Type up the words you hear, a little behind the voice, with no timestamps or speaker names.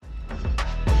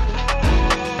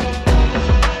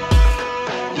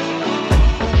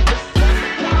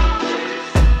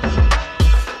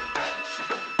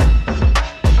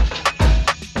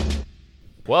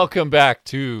Welcome back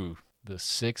to the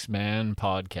Six Man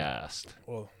Podcast.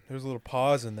 Well, there's a little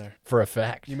pause in there. For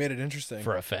effect. You made it interesting.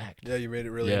 For effect. Yeah, you made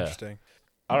it really interesting.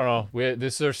 I don't know.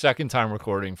 This is our second time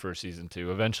recording for season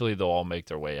 2. Eventually, they'll all make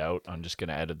their way out. I'm just going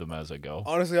to edit them as I go.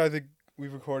 Honestly, I think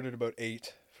we've recorded about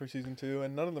 8 for season 2,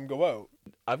 and none of them go out.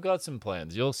 I've got some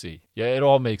plans. You'll see. Yeah, it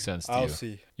all makes sense to you. I'll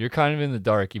see. You're kind of in the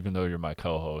dark, even though you're my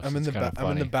co-host. I'm in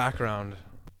the background.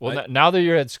 Well, now that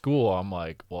you're at school, I'm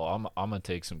like, well, I'm gonna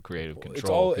take some creative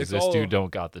control because this dude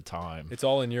don't got the time. It's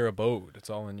all in your abode.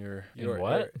 It's all in your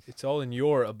what? It's all in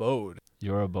your abode.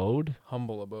 Your abode?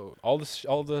 Humble abode. All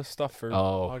the stuff for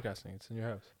podcasting. It's in your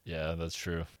house. Yeah, that's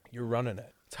true. You're running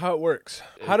it. It's how it works.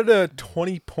 How did a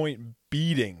 20-point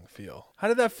beating feel? How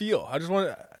did that feel? I just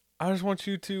want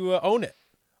you to own it.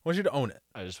 I want you to own it.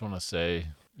 I just want to say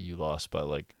you lost by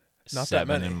like not 7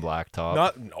 that many. in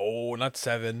blacktop. Not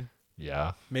 7.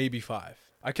 Yeah. Maybe 5.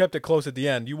 I kept it close at the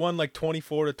end. You won like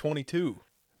 24-22.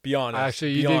 Be honest.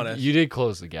 Actually, you did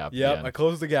close the gap. Yep, I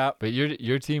closed the gap. But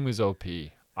your team was OP.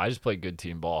 I just played good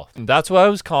team ball. And that's why I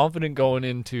was confident going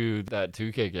into that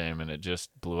 2K game, and it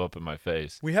just blew up in my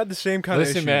face. We had the same kind of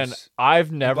issues. Listen, man,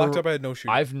 I've never Blacktop, I had no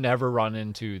shooting. I've never run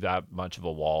into that much of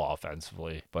a wall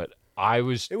offensively, but it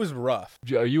was rough.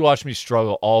 You watched me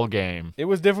struggle all game. It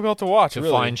was difficult to watch, to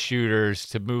find shooters,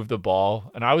 to move the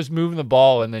ball. And I was moving the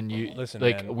ball, and then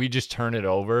man, we just turn it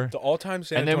over. The all-time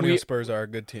San Antonio Spurs are a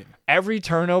good team. Every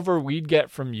turnover we'd get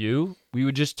from you, we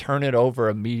would just turn it over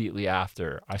immediately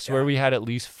after. I swear we had at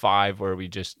least 5 where we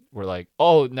just were like,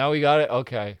 oh, now we got it?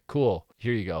 Okay, cool.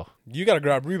 Here you go. You got to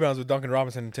grab rebounds with Duncan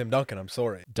Robinson and Tim Duncan. I'm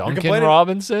sorry. Duncan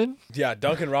Robinson? Yeah,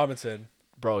 Duncan Robinson.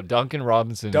 Bro, Duncan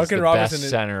Robinson is the best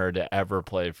center to ever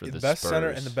play for the Spurs. The best center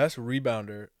and the best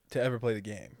rebounder to ever play the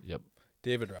game. Yep.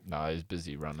 David Robinson. Nah, he's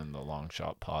busy running the long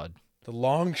shot pod. The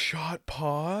long shot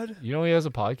pod? You know he has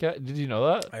a podcast? Did you know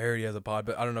that? I heard he has a pod,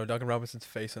 but I don't know. Duncan Robinson's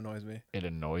face annoys me. It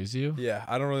annoys you? Yeah,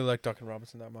 I don't really like Duncan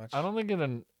Robinson that much. I don't think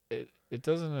it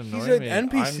doesn't annoy me. He's an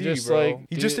NPC, bro.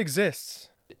 He just exists.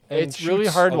 It's really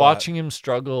hard watching him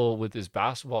struggle with his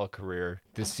basketball career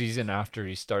this season after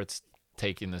he starts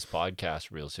taking this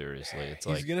podcast real seriously. It's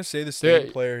he's gonna say the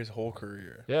same player his whole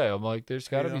career. Yeah, I'm like, there's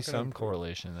got to be some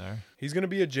correlation there. He's gonna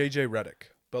be a JJ Redick,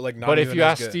 but like not. But if you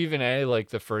ask Stephen A, like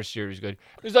the first year he's good,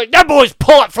 he's like, that boy's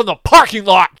pull it from the parking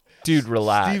lot. Dude,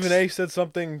 relax. Stephen A said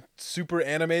something super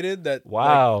animated that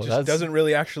just doesn't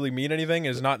really actually mean anything,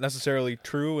 is not necessarily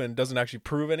true, and doesn't actually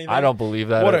prove anything. I don't believe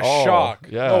that. What at all. Shock!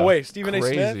 Yeah, no way, Stephen A.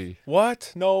 Smith.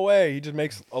 What? No way. He just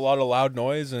makes a lot of loud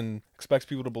noise and expects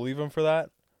people to believe him for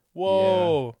that.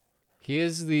 Whoa. Yeah. He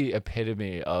is the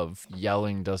epitome of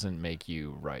yelling doesn't make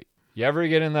you right. You ever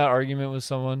get in that argument with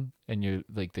someone and you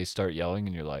like they start yelling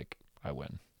and you're like, I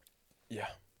win. Yeah.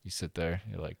 You sit there,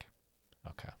 you're like,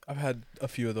 okay. I've had a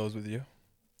few of those with you.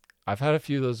 I've had a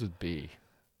few of those with B,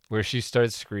 where she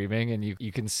starts screaming and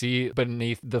you can see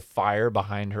beneath the fire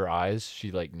behind her eyes,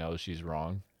 she like knows she's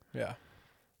wrong. Yeah.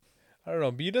 I don't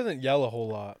know. B doesn't yell a whole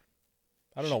lot.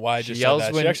 I don't know why I just said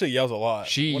that. She actually yells a lot.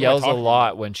 She yells a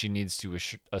lot when she needs to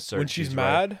assert. When she's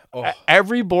mad? Right. Oh.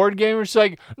 Every board gamer's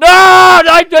like, no,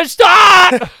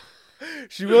 stop!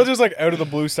 She will just like out of the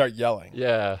blue start yelling.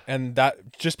 Yeah. And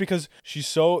that just because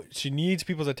she needs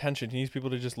people's attention. She needs people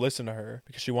to just listen to her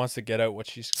because she wants to get out what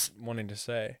she's wanting to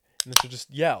say. And then she'll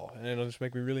just yell and it'll just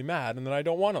make me really mad and then I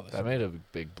don't want to listen. That made a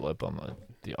big blip on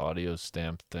the audio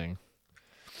stamp thing.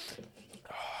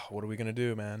 What are we going to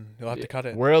do, man? You'll have to cut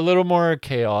it. We're a little more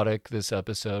chaotic this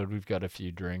episode. We've got a few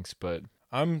drinks, but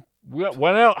we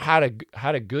went out, had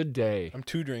a good day. I'm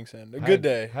 2 drinks in. Good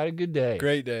day. Had a good day.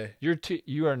 Great day.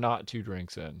 You are not 2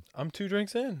 drinks in. I'm 2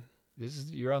 drinks in.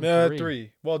 You're on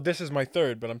 3. Well, this is my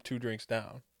 3rd, but I'm 2 drinks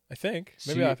down. I think.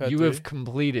 Maybe I've had 3. You have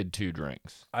completed 2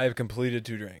 drinks. I have completed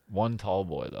 2 drinks. 1 tall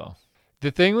boy though.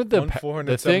 The thing with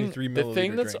the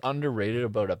thing that's underrated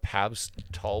about a Pabst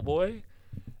tall boy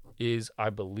is I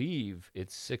believe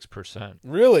it's 6%.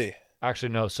 Really? Actually,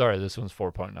 no, sorry. This one's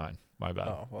 4.9. My bad.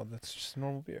 Oh, well, that's just a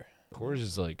normal beer. Coors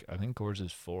is I think Coors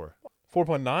is 4.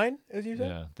 4.9, as you said?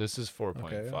 Yeah, this is 4.5.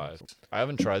 Okay. I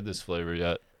haven't tried this flavor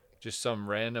yet. Just some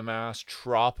random ass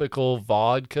tropical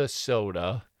vodka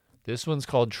soda. This one's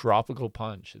called Tropical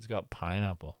Punch. It's got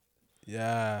pineapple.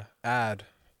 Yeah. Ad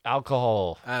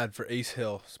for Ace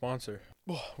Hill. Sponsor.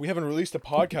 Oh, we haven't released a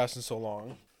podcast in so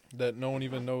long that no one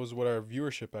even knows what our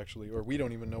viewership actually, or we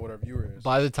don't even know what our viewer is.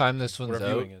 By the time this one's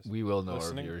out, we will know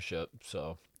our viewership.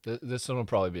 So this one will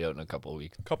probably be out in a couple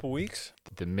of weeks.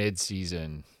 The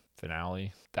mid-season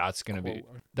finale. That's gonna be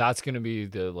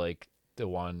the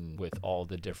one with all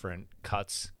the different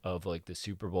cuts of like the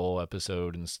Super Bowl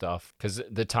episode and stuff. Because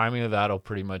the timing of that'll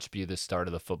pretty much be the start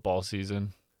of the football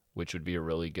season. which would be a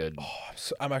really good. Oh,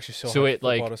 I'm actually so hyped for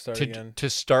football to start again. To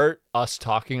start us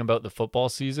talking about the football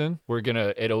season,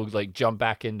 it'll like jump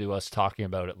back into us talking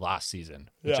about it last season,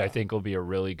 which I think will be a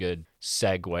really good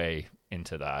segue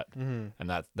into that. And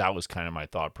that was kind of my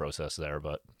thought process there.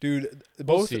 But dude,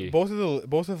 both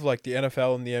of like the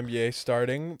NFL and the NBA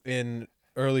starting in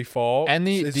early fall, and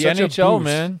the NHL,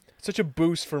 man, such a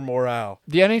boost for morale.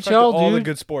 The NHL, all the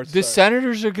good sports. The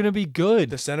Senators are gonna be good.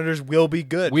 The Senators will be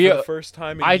good for the first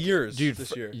time in years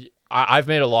this year. I've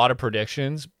made a lot of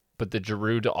predictions, but the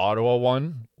Giroux to Ottawa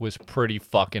one was pretty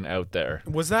fucking out there.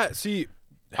 Was that? See,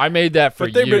 I made that for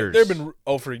years. They've been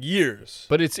for years.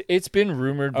 But it's been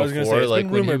rumored before. I was gonna say, it's like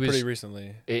been when rumored he was pretty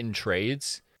recently in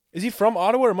trades. Is he from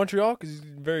Ottawa or Montreal? Because he's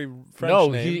very French. No,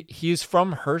 name. he's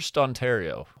from Hearst,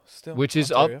 Ontario, which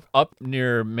is up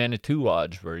near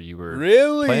Manitouwadge, where you were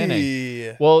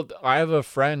planning. Well, I have a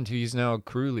friend who's now a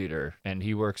crew leader, and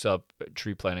he works up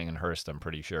tree planting in Hearst. I'm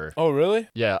pretty sure. Oh, really?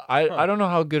 Yeah, I don't know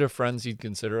how good of friends he'd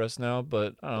consider us now,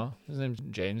 but I don't know. His name's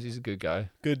James. He's a good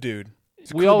guy. Good dude.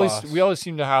 We always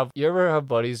seem to have. You ever have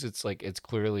buddies? It's like it's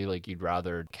clearly like you'd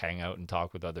rather hang out and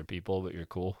talk with other people, but you're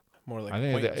cool. More like I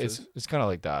think it's kind of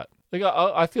like that. Like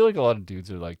I feel like a lot of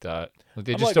dudes are like that. Like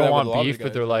they just don't want beef,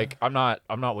 but they're like, I'm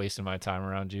not wasting my time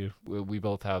around you. We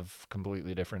both have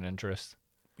completely different interests.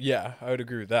 Yeah, I would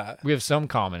agree with that. We have some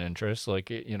common interests,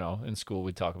 like in school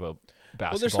we talk about basketball.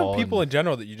 Well, there's some people in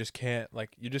general that you just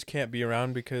can't be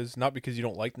around not because you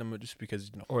don't like them, but just because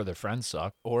or their friends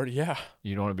suck. Or you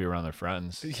don't want to be around their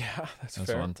friends. Yeah, that's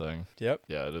fair. One thing. Yep.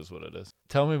 Yeah, it is what it is.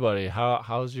 Tell me, buddy,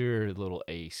 how's your little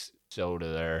Ace soda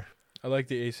there? I like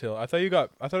the Ace Hill. I thought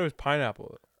it was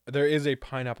pineapple. There is a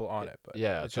pineapple on it, but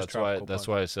yeah, that's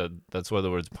why I said that's why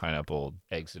the words pineapple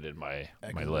exited my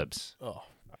lips. Oh.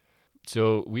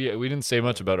 So we didn't say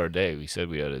much about our day. We said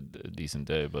we had a decent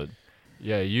day, but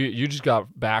yeah, you just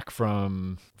got back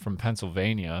from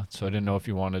Pennsylvania, so I didn't know if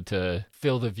you wanted to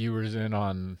fill the viewers in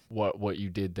on what you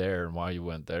did there and why you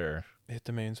went there. Hit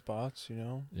the main spots,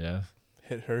 Yeah.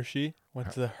 Hit Hershey.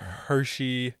 Went to the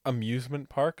Hershey amusement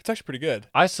park. It's actually pretty good.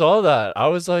 I saw that. I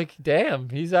was like, damn,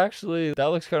 that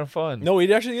looks kind of fun. No,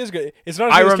 it actually is good. It's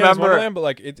not as good as Wonderland, but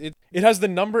like it has the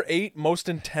number 8 most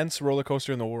intense roller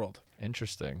coaster in the world.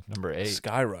 Interesting. Number 8.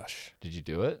 Sky Rush. Did you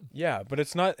do it? Yeah, but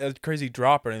it's not a crazy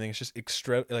drop or anything. It's just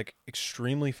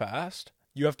extremely fast.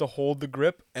 You have to hold the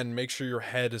grip and make sure your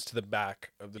head is to the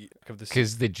back of the seat.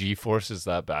 Because the G-force is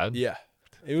that bad? Yeah.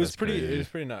 It was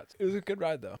pretty nuts. It was a good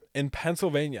ride though. In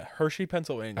Pennsylvania, Hershey,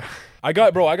 Pennsylvania. I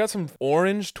got some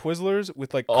orange Twizzlers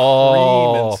with like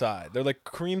cream inside. They're like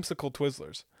creamsicle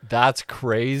Twizzlers. That's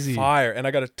crazy. Fire. And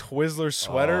I got a Twizzler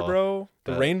sweater, bro.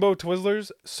 The rainbow Twizzlers,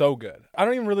 so good. I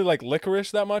don't even really like licorice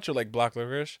that much or like black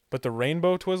licorice, but the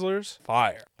rainbow Twizzlers,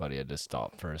 fire. Buddy had to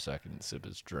stop for a second and sip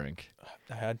his drink.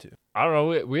 I had to. I don't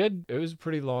know. It was a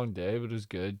pretty long day, but it was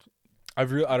good. I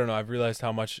don't know. I've realized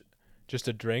how much just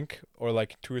a drink or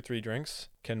like 2 or 3 drinks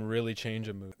can really change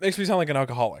a mood. Makes me sound like an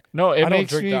alcoholic. No, it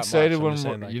makes me excited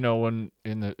when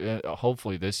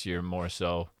hopefully this year more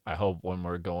so. I hope when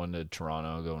we're going to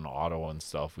Toronto, going to Ottawa and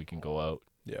stuff, we can go out.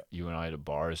 Yeah, you and I to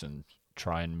bars and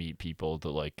try and meet people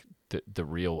the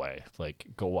real way. Like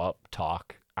go up,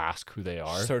 talk, ask who they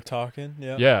are, start talking.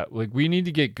 Yeah, yeah. Like we need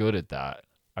to get good at that.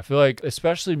 I feel like,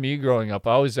 especially me growing up,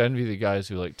 I always envy the guys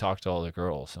who like talk to all the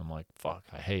girls. I'm like, fuck,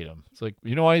 I hate him. It's like,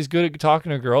 you know why he's good at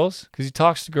talking to girls? Because he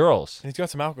talks to girls. And he's got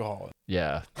some alcohol.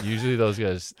 Yeah, usually those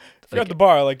guys. If you're at the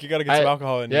bar, like you got to get some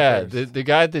alcohol in. Yeah, the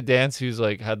guy at the dance who's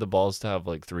like had the balls to have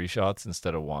like 3 shots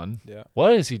instead of 1. Yeah.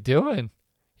 What is he doing?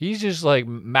 He's just like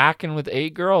macking with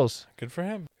 8 girls. Good for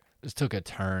him. This took a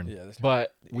turn. Yeah,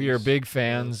 but we are big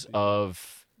fans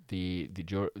of the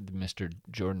Mr.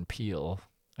 Jordan Peele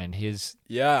and his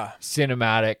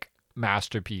cinematic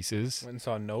masterpieces. Went and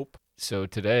saw Nope. So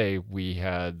today we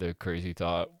had the crazy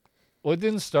thought. Well, it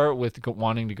didn't start with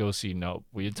wanting to go see Nope.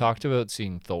 We had talked about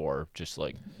seeing Thor, just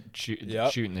like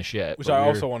shooting the shit. Which I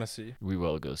also want to see. We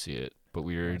will go see it. But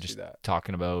we were just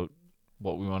talking about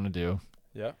what we want to do.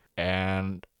 Yeah.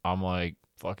 And I'm like,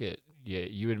 fuck it. Yeah,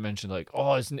 you had mentioned like,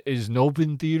 oh, is Nope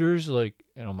in theaters? Like,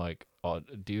 and I'm like, oh,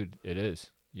 dude, it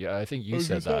is. Yeah, I think you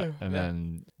said that. And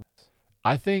then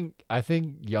I think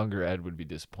younger Ed would be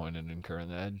disappointed in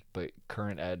current Ed, but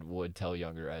current Ed would tell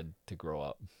younger Ed to grow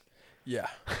up. Yeah.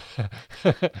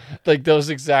 Like those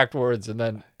exact words. And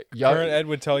then current Ed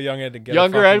would tell young Ed to get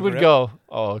younger Ed would grip. go,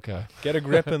 oh, okay. Get a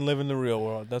grip and live in the real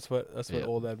world. That's what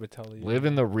old Ed would tell you. Live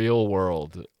in the real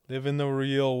world. Live in the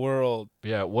real world.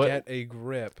 Yeah. Get a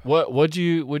grip. What'd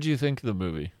you think of the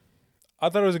movie? I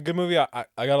thought it was a good movie. I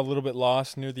got a little bit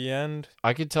lost near the end.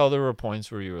 I could tell there were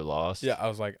points where you were lost. Yeah, I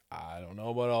was like, I don't know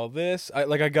about all this. I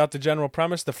got the general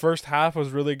premise. The first half was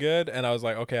really good, and I was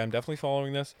like, okay, I'm definitely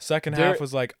following this. Second half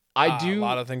was like, a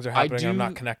lot of things are happening. I'm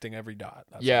not connecting every dot.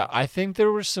 I think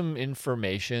there was some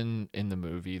information in the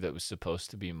movie that was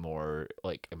supposed to be more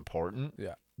like important.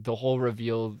 Yeah. The whole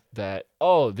reveal that,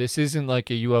 this isn't like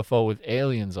a UFO with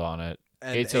aliens on it.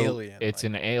 It's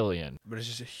an alien. But it's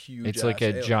just a huge It's like a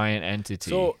alien. giant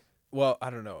entity. So, well, I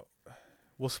don't know.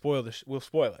 We'll spoil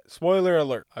it. Spoiler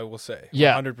alert, I will say.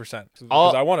 Yeah. 100%.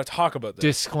 Because I want to talk about this.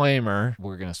 Disclaimer,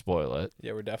 we're going to spoil it.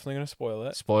 Yeah, we're definitely going to spoil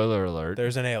it. Spoiler alert.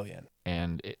 There's an alien.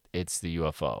 And it's the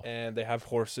UFO. And they have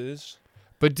horses.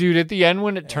 But dude, at the end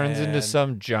when it turns into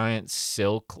some giant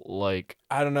silk, like...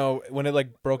 I don't know, when it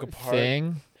like broke apart.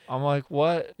 Thing, I'm like,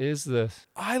 what is this?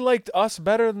 I liked Us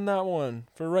better than that one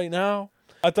for right now.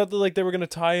 I thought that like they were going to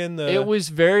tie in the... It was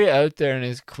very out there, and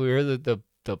it's clear that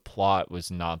the plot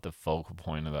was not the focal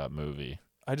point of that movie.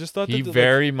 I just thought he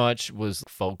very much was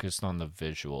focused on the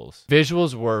visuals.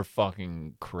 Visuals were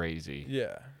fucking crazy.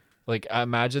 Yeah. Like,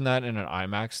 imagine that in an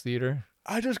IMAX theater.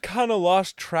 I just kind of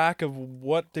lost track of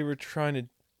what they were trying to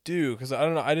do, because I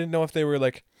don't know. I didn't know if they were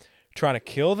like trying to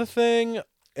kill the thing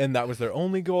and that was their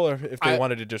only goal, or if they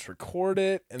wanted to just record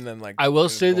it and then like... I will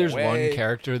say there's one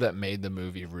character that made the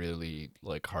movie really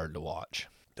like hard to watch.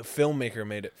 The filmmaker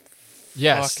made it.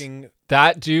 Yes, fucking...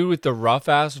 that dude with the rough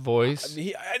ass voice.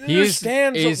 I didn't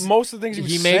understand most of the things he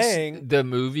was saying. Makes the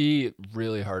movie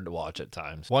really hard to watch at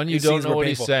times. One, you don't know what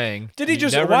he's saying. Did he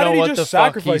just? Why did he just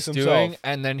sacrifice himself? Doing,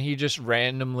 and then he just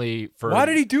randomly Why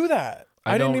did he do that?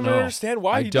 I didn't even understand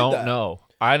why he did that. I don't know.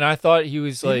 And I thought he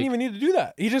was like... He didn't even need to do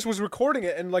that. He just was recording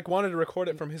it and like wanted to record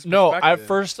it from his perspective. No, at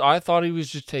first I thought he was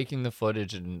just taking the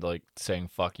footage and like saying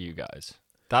 "fuck you guys."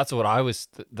 That's what I was.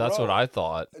 That's what I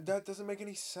thought. That doesn't make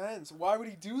any sense. Why would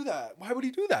he do that? Why would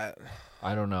he do that?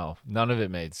 I don't know. None of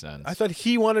it made sense. I thought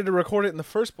he wanted to record it in the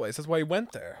first place. That's why he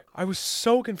went there. I was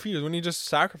so confused when he just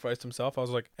sacrificed himself. I was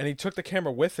like, and he took the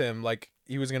camera with him, like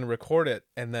he was gonna record it,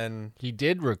 and then he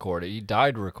did record it. He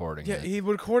died recording it. Yeah, he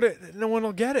would record it. No one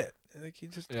will get it. Like he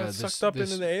just got sucked up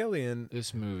into the alien.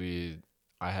 This movie,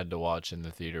 I had to watch in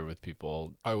the theater with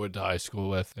people I went to high school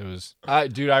with. It was,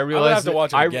 dude. I realized I would have to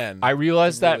watch it again. I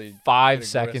realized that 5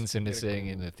 seconds into sitting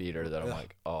in the theater that I'm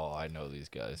like, oh, I know these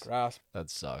guys. Grasp. That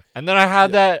sucked. And then I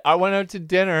had that. I went out to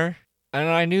dinner, and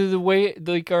I knew the way,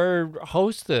 like our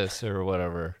hostess or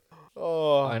whatever.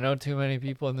 Oh, I know too many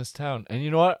people in this town, and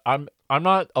you know what? I'm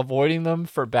not avoiding them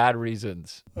for bad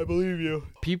reasons. I believe you.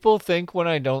 People think when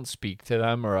I don't speak to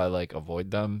them or I like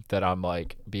avoid them that I'm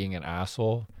like being an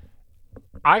asshole.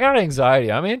 I got anxiety.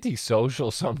 I'm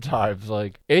antisocial sometimes.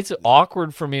 Like, it's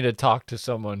awkward for me to talk to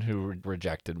someone who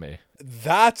rejected me.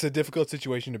 That's a difficult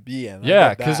situation to be in.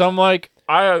 Yeah, because I'm like,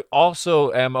 I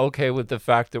also am okay with the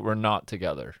fact that we're not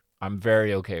together. I'm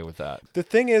very okay with that. The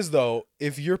thing is, though,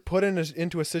 if you're put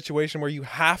into a situation where you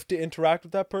have to interact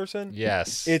with that person,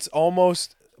 yes, it's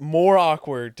almost more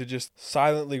awkward to just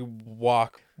silently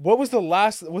walk. What was the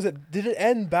last? Did it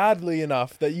end badly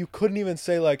enough that you couldn't even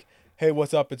say like, "Hey,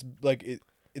 what's up?" It's like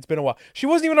it's been a while. She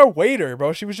wasn't even our waiter,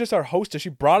 bro. She was just our hostess. She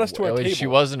brought us to our table. She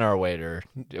wasn't our waiter.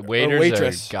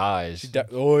 Waiters are guys.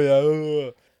 Oh yeah.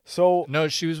 So no,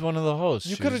 she was one of the hosts.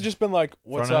 You could have just been like,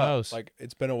 "What's up?" Like,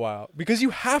 it's been a while, because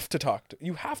you have to talk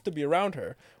you have to be around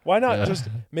her. Why not just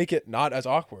make it not as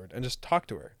awkward and just talk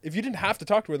to her? If you didn't have to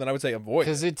talk to her, then I would say avoid.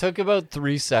 Because it took about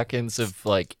 3 seconds of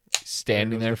like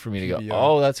standing there for me to go,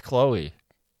 "Oh, that's Chloe,"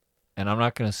 and I'm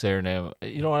not gonna say her name.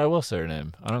 You know what? I will say her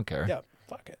name. I don't care. Yeah,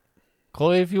 fuck it.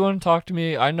 Chloe, if you want to talk to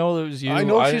me, I know it was you. I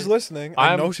know she's listening.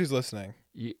 I know she's listening.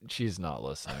 She's not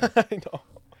listening. I know.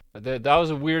 That was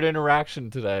a weird interaction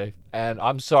today, and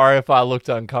I'm sorry if I looked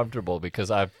uncomfortable, because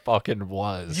I fucking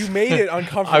was. You made it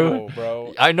uncomfortable,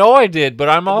 bro. I know I did, but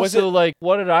I'm also like,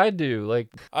 what did I do? Like,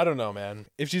 I don't know, man.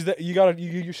 If she's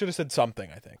you should have said something.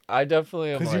 I think I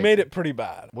definitely am, because you made it pretty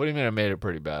bad. What do you mean I made it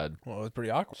pretty bad? Well, it was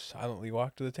pretty awkward. Silently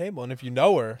walked to the table, and if you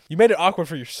know her, you made it awkward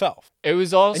for yourself. It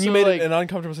was also, and you made it an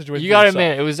uncomfortable situation. You gotta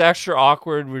admit, it was extra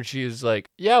awkward where she was like,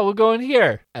 "Yeah, we'll go in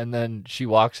here," and then she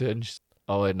walks in.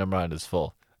 Oh wait, never mind, it's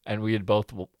full. And we had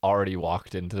both already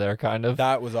walked into there, kind of.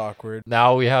 That was awkward.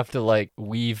 Now we have to like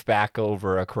weave back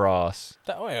over across.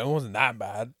 It wasn't that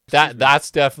bad.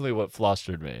 That's definitely what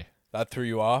flustered me. That threw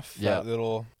you off. Yeah,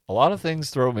 a lot of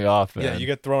things throw me off, man. Yeah, you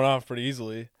get thrown off pretty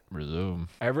easily. Resume.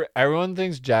 Everyone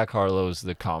thinks Jack Harlow's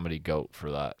the comedy goat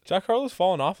for that. Jack Harlow's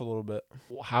fallen off a little bit.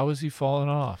 How is he falling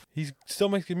off? He still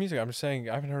makes good music. I'm just saying,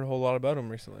 I haven't heard a whole lot about him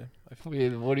recently.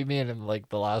 What do you mean in like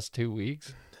the last 2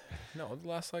 weeks? No, the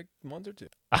last like month or two.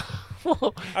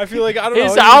 Well, I feel like I don't know.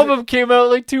 His album came out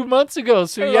like 2 months ago,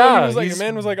 so yeah, he was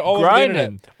man was like all over the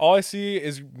internet. All I see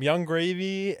is Young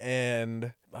Gravy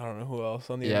and I don't know who else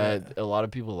on the internet. Yeah, a lot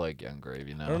of people like Young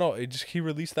Gravy now. I don't know. He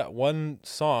released that one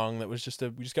song that was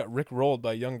we just got Rick rolled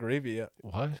by Young Gravy.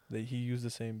 What? He used the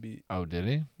same beat. Oh, did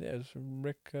he? Yeah, it was from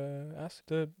Rick asked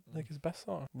to like his best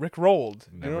song. Rick rolled.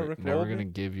 Never, you know what Rick never rolled? Gonna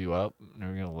give you up.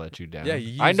 Never gonna let you down. Yeah,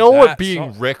 I know what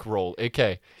being Rick rolled.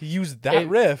 Okay, he used that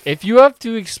riff. If you have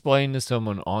to explain to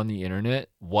someone on the internet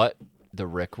what the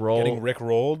Rick roll, getting Rick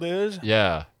rolled is,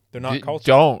 yeah, they're not cultured.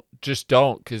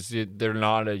 Don't, because they're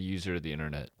not a user of the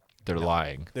internet. They're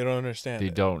lying. They don't understand. They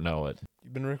don't know it.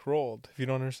 You've been Rick rolled. If you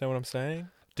don't understand what I'm saying,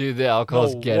 dude, the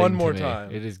alcohol's getting one more to me.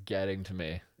 time. It is getting to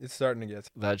me. It's starting to get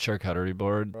that charcuterie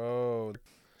board. Bro,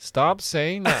 stop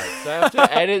saying that. I have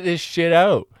to edit this shit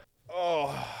out.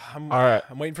 Oh, all right.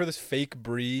 I'm waiting for this fake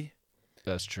brie.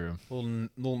 That's true.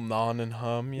 Little non and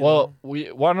hum. Well,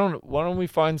 why don't we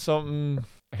find something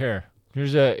here?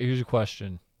 Here's a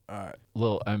question. All right.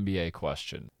 Little NBA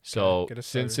question. So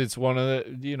since it's one of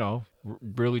the,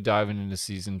 really diving into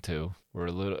season 2,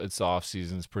 it's off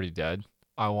season's pretty dead.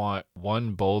 I want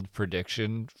one bold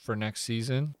prediction for next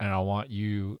season, and I want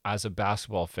you as a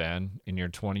basketball fan in your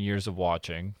 20 years of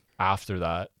watching after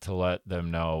that to let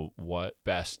them know what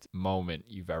best moment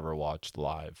you've ever watched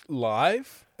live.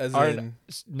 Live? As in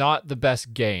not the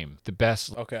best game, the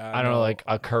best. Okay, I don't know, like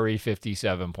a Curry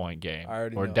 57-point game, or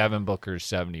know. Devin Booker's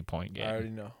 70-point game. I already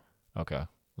know. Okay,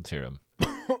 let's hear him.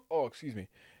 Oh, excuse me.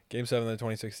 Game 7 of the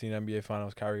 2016 NBA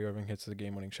Finals, Kyrie Irving hits the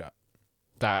game-winning shot.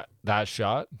 That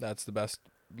shot? That's the best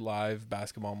live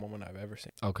basketball moment I've ever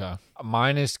seen. Okay.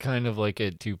 Mine is kind of like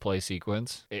a 2-play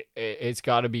sequence. It's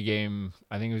got to be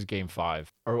I think it was game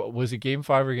 5. Or was it game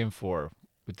 5 or game 4?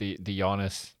 With the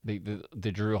Giannis,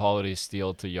 the Drew Holiday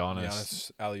steal to Giannis.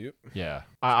 Giannis alley-oop. Yeah.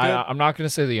 I'm not going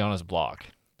to say the Giannis block,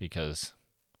 because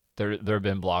there have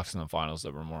been blocks in the finals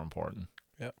that were more important.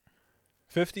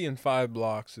 50 and 5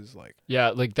 blocks is like... Yeah,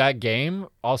 like that game,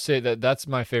 I'll say that's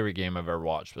my favorite game I've ever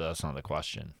watched, but that's not the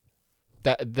question.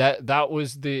 That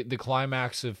was the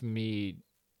climax of me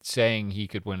saying he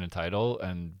could win a title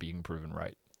and being proven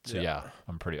right. So yeah,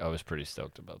 I was pretty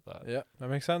stoked about that. Yeah, that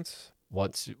makes sense.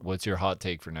 What's your hot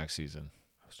take for next season?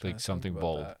 Like something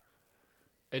bold.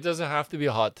 It doesn't have to be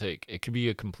a hot take. It could be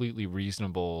a completely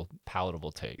reasonable,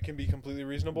 palatable take. It can be completely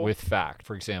reasonable? With fact.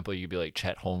 For example, you'd be like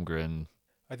Chet Holmgren.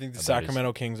 I think the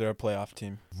Sacramento Kings are a playoff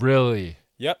team. Really?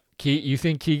 Yep. You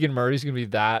think Keegan Murray's going to be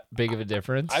that big of a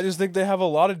difference? I just think they have a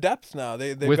lot of depth now.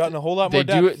 They've gotten a whole lot more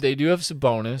depth. They do have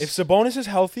Sabonis. If Sabonis is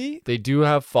healthy, they do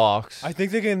have Fox. I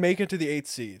think they can make it to the 8th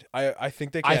seed. I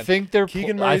think they can. I think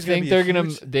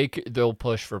they'll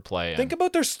push for play. Think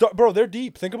about their bro. They're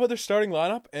deep. Think about their starting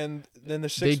lineup, and then the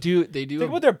 6. They do. Think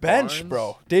about their bench,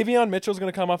 bro. Davion Mitchell's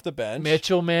going to come off the bench.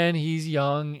 Mitchell, man, he's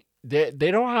young. They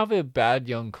don't have a bad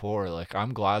young core. Like,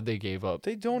 I'm glad they gave up.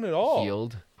 They don't at all.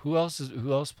 Hield. Who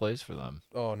else plays for them?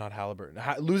 Oh, not Halliburton.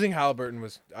 Losing Halliburton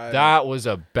was... that was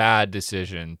a bad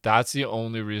decision. That's the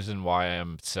only reason why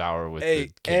I'm sour with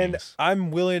the Kings. And I'm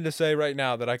willing to say right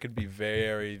now that I could be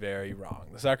very, very wrong.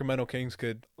 The Sacramento Kings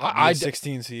could be a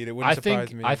 16 seed. It wouldn't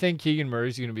surprise me. I think Keegan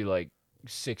Murray's going to be like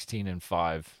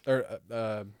 16-5.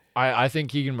 Or I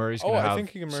think Keegan Murray's going to have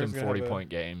some 40-point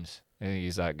games. I think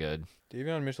he's that good.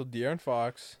 Davion Mitchell, De'Aaron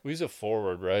Fox. He's a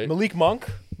forward, right? Malik Monk,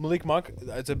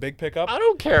 it's a big pickup. I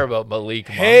don't care about Malik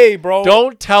Monk. Hey, bro.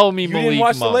 Don't tell me Malik Monk. You didn't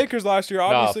watch the Lakers last year,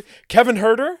 obviously. No. Kevin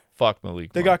Huerter. Fuck Malik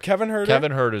Monk. They got Kevin Huerter.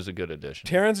 Kevin Huerter's a good addition.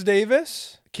 Terrence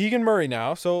Davis, Keegan Murray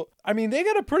now. So, I mean, they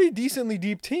got a pretty decently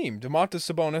deep team. Domantas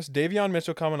Sabonis, Davion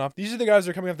Mitchell coming off. These are the guys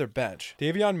that are coming off their bench.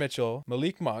 Davion Mitchell,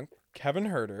 Malik Monk, Kevin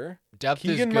Huerter. Depth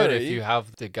Keegan is good Murray. if you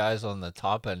have the guys on the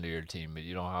top end of your team, but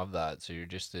you don't have that. So you're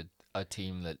just a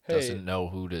team that doesn't know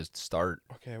who to start.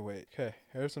 Okay.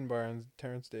 Harrison Barnes,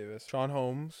 Terrence Davis, Sean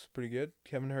Holmes, pretty good.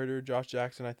 Kevin Huerter, Josh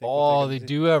Jackson, I think. Oh, they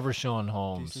do have Rashawn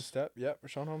Holmes. Decent step. Yep,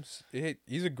 Rashawn Holmes.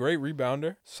 He's a great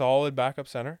rebounder, solid backup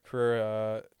center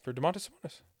for Domantas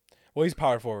Sabonis. Well, he's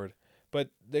power forward,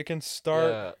 but they can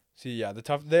start. Yeah. See,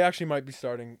 they actually might be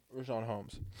starting Rashawn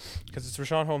Holmes because it's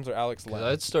Rashawn Holmes or Alex Len.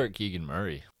 I'd start Keegan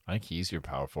Murray. I think he's your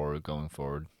power forward going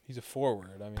forward. He's a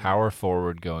forward. I mean, power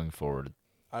forward going forward.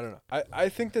 I don't know. I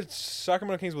think that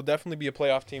Sacramento Kings will definitely be a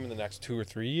playoff team in the next 2 or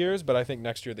 3 years, but I think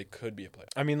next year they could be a playoff.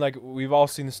 I mean, like, we've all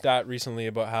seen the stat recently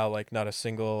about how, like, not a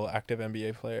single active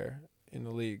NBA player in the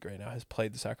league right now has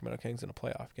played the Sacramento Kings in a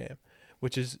playoff game,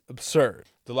 which is absurd.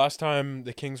 The last time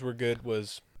the Kings were good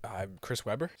was Chris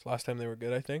Webber. It's the last time they were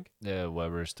good, I think. Yeah,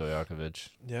 Webber, Stojakovic.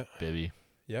 Yeah. Bibby.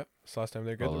 Yep. It's the last time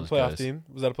they were good. All those playoff guys. team.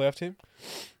 Was that a playoff team?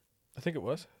 I think it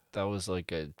was. That was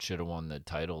like a should have won the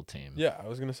title team. Yeah, I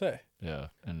was gonna say. Yeah,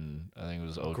 and I think it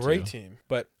was 0-2. Great team,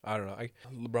 but I don't know.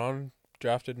 LeBron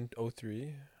drafted in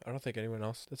 2003. I don't think anyone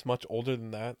else that's much older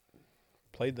than that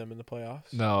played them in the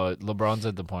playoffs. No, LeBron's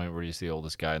at the point where he's the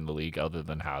oldest guy in the league other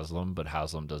than Haslam, but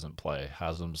Haslam doesn't play.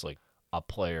 Haslam's like a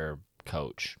player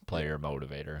coach, player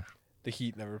motivator. The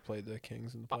Heat never played the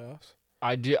Kings in the playoffs.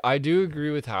 I do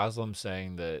agree with Haslam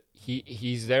saying that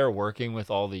he's there working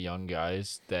with all the young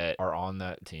guys that are on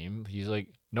that team. He's like,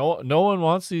 no one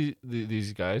wants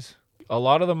these guys. A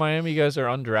lot of the Miami guys are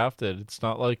undrafted. It's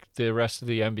not like the rest of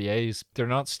the NBA's. They're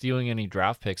not stealing any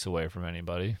draft picks away from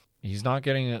anybody. He's not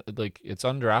getting it's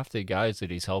undrafted guys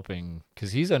that he's helping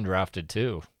because he's undrafted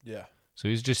too. Yeah. So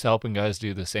he's just helping guys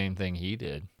do the same thing he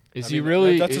did. That's his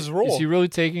role. Is he really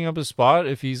taking up a spot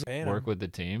if he's work with the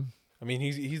team? I mean,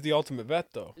 he's the ultimate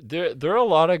vet, though. There are a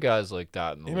lot of guys like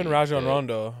that in the league. Him and Rajon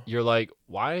Rondo. You're like,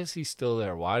 why is he still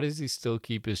there? Why does he still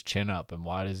keep his chin up? And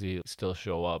why does he still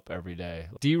show up every day?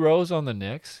 D Rose on the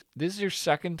Knicks. This is your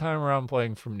second time around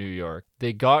playing from New York.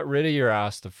 They got rid of your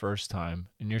ass the first time,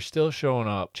 and you're still showing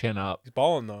up, chin up. He's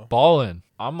balling, though. Balling.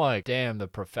 I'm like, damn, the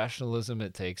professionalism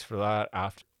it takes for that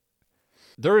after.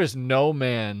 There is no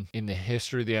man in the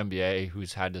history of the NBA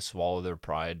who's had to swallow their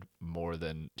pride more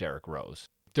than Derrick Rose.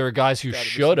 There are guys who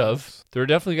should have. There are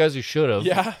definitely guys who should have.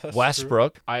 Yeah, that's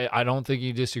Westbrook. True. I don't think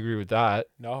you disagree with that.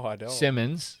 No, I don't.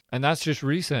 Simmons. And that's just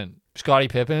recent. Scottie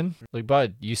Pippen. Like,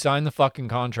 bud, you signed the fucking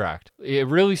contract. It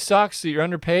really sucks that you're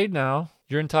underpaid now.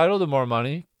 You're entitled to more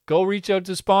money. Go reach out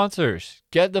to sponsors.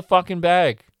 Get the fucking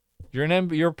bag. You're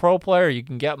a pro player. You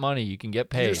can get money. You can get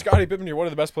paid. You're Scottie Pippen. You're one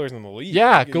of the best players in the league.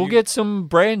 Yeah, go get some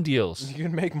brand deals. You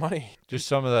can make money. Just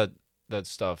some of that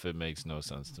stuff, it makes no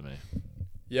sense to me.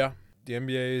 Yeah. The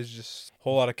NBA is just a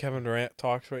whole lot of Kevin Durant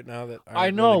talks right now that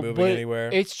aren't really moving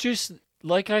anywhere. It's just,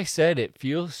 like I said, it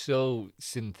feels so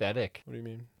synthetic. What do you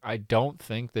mean? I don't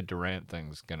think the Durant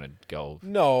thing's going to go.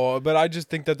 No, but I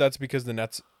just think that's because the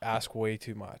Nets ask way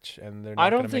too much. And they're not I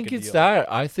don't think it's that.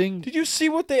 I think... Did you see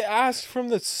what they asked from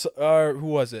the... who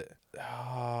was it?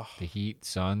 The Heat,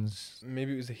 Suns.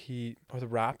 Maybe it was the Heat or the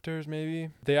Raptors. Maybe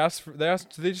they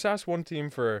just asked one team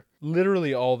for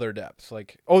literally all their depth.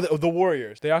 Like the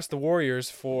Warriors. They asked the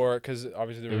Warriors for because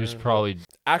obviously it was probably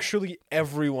actually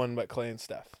everyone but Clay and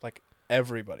Steph. Like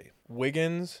everybody.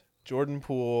 Wiggins, Jordan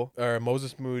Poole, or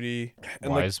Moses Moody,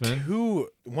 and Wiseman. Like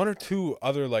one or two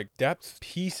other like depth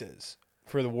pieces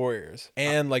for the Warriors,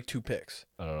 and like 2 picks.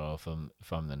 I don't know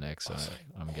if I'm the Knicks,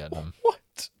 I'm getting them. What?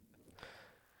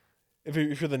 If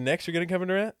you're the Knicks, you're getting Kevin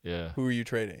Durant? Yeah. Who are you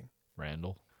trading?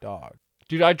 Randall. Dog.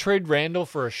 Dude, I'd trade Randall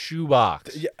for a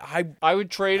shoebox. Yeah, I would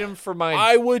trade him for my...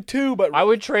 I would too, but... I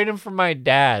would trade him for my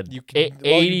dad. You 80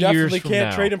 definitely years from can't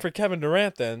now. trade him for Kevin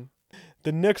Durant then.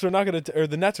 The Nets are not going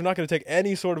to take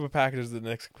any sort of a package that the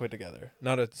Knicks put together.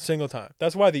 Not a single time.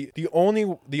 That's why the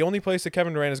only place that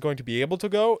Kevin Durant is going to be able to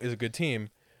go is a good team.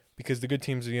 Because the good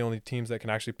teams are the only teams that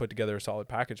can actually put together a solid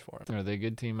package for him. Are they a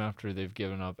good team after they've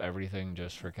given up everything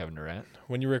just for Kevin Durant?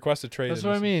 When you request a trade... That's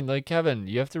what I mean. Like, Kevin,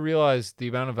 you have to realize the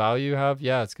amount of value you have,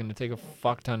 yeah, it's going to take a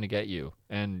fuck ton to get you.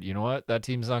 And you know what? That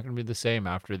team's not going to be the same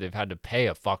after they've had to pay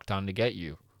a fuck ton to get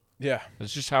you. Yeah.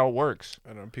 That's just how it works.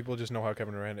 I don't know. People just know how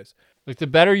Kevin Durant is. Like, the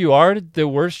better you are, the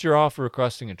worse you're off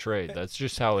requesting a trade. That's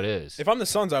just how it is. If I'm the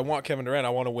Suns, I want Kevin Durant. I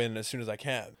want to win as soon as I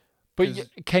can. But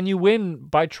can you win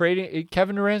by trading?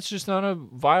 Kevin Durant's just not a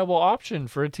viable option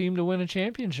for a team to win a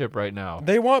championship right now.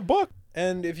 They want Book.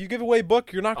 And if you give away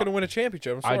Book, you're not going to win a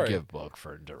championship. I'm sorry. I'd give Book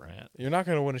for Durant. You're not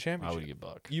going to win a championship. I would give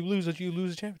Book. You lose a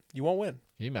championship. You won't win.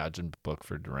 Can you imagine Book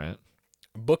for Durant?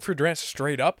 Book for Durant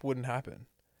straight up wouldn't happen.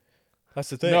 That's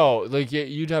the thing. No, like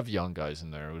you'd have young guys in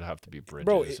there. It would have to be Bridges.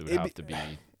 Bro, it would have to be...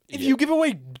 If you give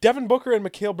away Devin Booker and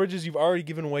Mikal Bridges, you've already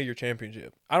given away your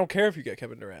championship. I don't care if you get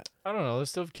Kevin Durant. I don't know. They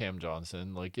still have Cam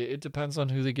Johnson. Like it depends on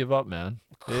who they give up, man.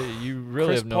 You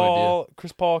really have no idea.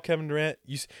 Chris Paul, Kevin Durant.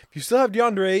 If you still have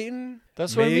DeAndre Ayton,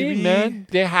 that's what I mean, man.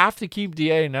 They have to keep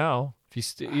DA now.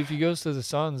 If he goes to the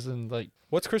Suns, and like,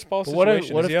 what's Chris Paul's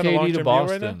situation? What if KD to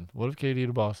Boston? Right, what if KD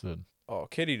to Boston? Oh,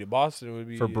 KD to Boston would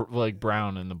be for like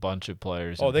Brown and a bunch of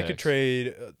players. Oh, they could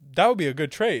trade. That would be a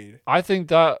good trade. I think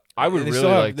that I would really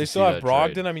like. They still have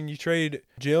Brogdon. Trade. I mean, you trade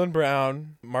Jaylen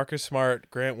Brown, Marcus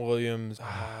Smart, Grant Williams,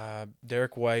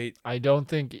 Derek White. I don't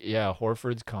think. Yeah,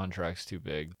 Horford's contract's too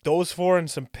big. Those 4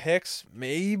 and some picks,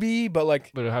 maybe, but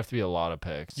it'd have to be a lot of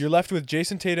picks. You're left with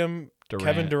Jason Tatum,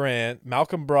 Kevin Durant,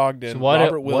 Malcolm Brogdon,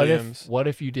 Robert Williams. What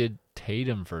if you did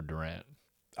Tatum for Durant?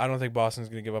 I don't think Boston's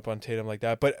going to give up on Tatum like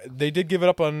that, but they did give it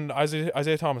up on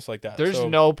Isaiah Thomas like that. There's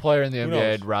no player in the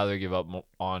NBA I'd rather give up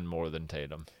on more than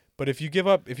Tatum. But if you give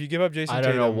up Jason Tatum, I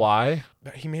don't know why.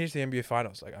 He made it to the NBA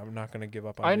Finals. Like, I'm not gonna give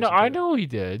up on. I know he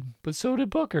did, but so did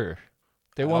Booker.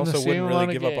 They won the same amount of games. I also wouldn't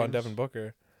really give up on Devin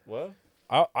Booker. What?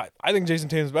 I think Jason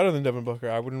Tatum's better than Devin Booker.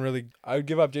 I would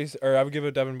give up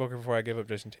Devin Booker before I give up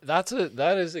Jason Tatum.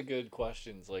 That is a good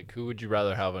question. It's like, who would you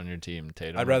rather have on your team,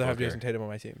 Tatum? I'd rather have Jason Tatum on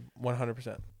my team,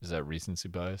 100%. Is that recency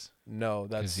bias? No,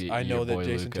 I know that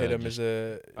Jason Tatum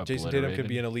Jason Tatum could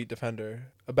be an elite defender,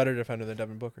 a better defender than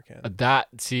Devin Booker can.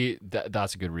 That's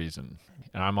a good reason,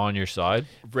 and I'm on your side.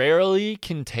 Rarely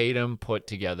can Tatum put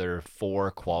together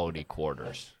 4 quality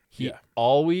quarters. He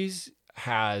always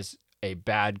has a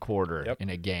bad quarter in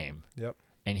a game. Yep.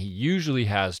 And he usually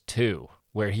has 2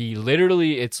 where he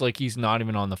literally, it's like he's not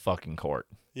even on the fucking court.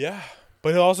 Yeah.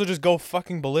 But he'll also just go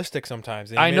fucking ballistic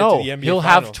sometimes. I know. He'll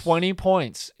have 20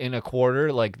 points in a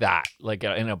quarter like that, like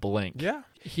in a blink. Yeah.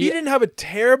 He didn't have a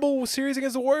terrible series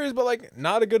against the Warriors, but like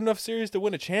not a good enough series to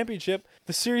win a championship.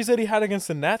 The series that he had against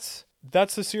the Nets,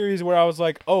 that's the series where I was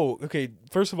like, oh, okay,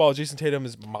 first of all, Jason Tatum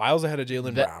is miles ahead of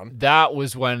Jaylen Brown. That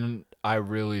was when I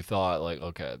really thought, like,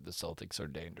 okay, the Celtics are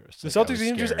dangerous. The Celtics are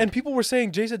dangerous, and people were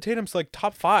saying Jason Tatum's like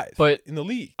top 5 in the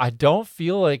league. I don't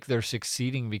feel like they're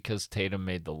succeeding because Tatum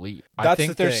made the leap. I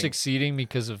think they're succeeding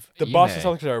because of the Boston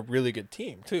Celtics are a really good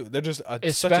team too. They're just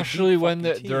especially when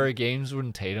there are games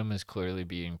when Tatum is clearly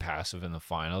being passive in the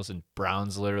finals, and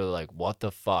Brown's literally like, "What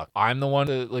the fuck? I'm the one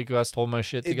that who has to hold my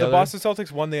shit together." If the Boston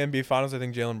Celtics won the NBA Finals, I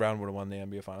think Jaylen Brown would have won the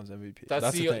NBA Finals MVP.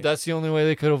 That's the only way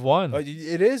they could have won.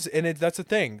 It is, and that's the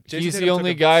thing. He's the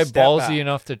only guy ballsy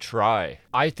enough to try.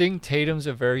 I think Tatum's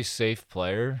a very safe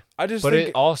player.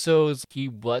 It also is,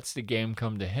 he lets the game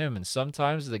come to him, and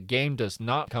sometimes the game does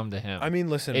not come to him. I mean,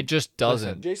 listen. It just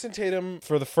doesn't. Jason Tatum,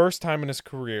 for the first time in his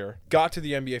career, got to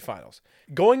the NBA Finals.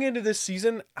 Going into this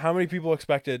season, how many people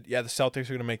expected, the Celtics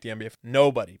are going to make the NBA?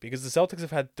 Nobody, because the Celtics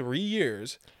have had 2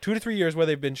 to 3 years where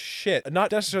they've been shit.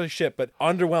 Not necessarily shit, but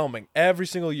underwhelming every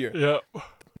single year. Yeah.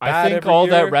 I think all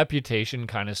that reputation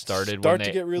kind of started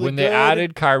when they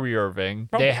added Kyrie Irving.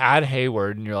 They had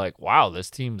Hayward, and you're like, wow,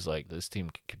 this team can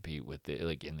compete with it,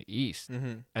 like in the East.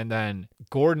 Mm-hmm. And then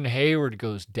Gordon Hayward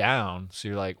goes down, so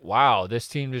you're like, wow, this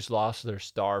team just lost their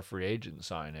star free agent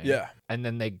signing. Yeah. And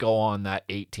then they go on that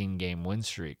 18-game win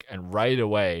streak, and right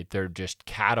away they're just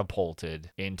catapulted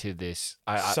into this.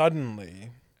 Suddenly.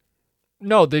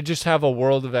 No, they just have a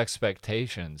world of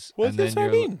expectations. Well, that's what I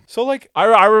mean. So, like...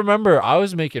 I remember I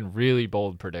was making really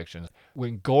bold predictions.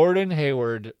 When Gordon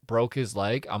Hayward broke his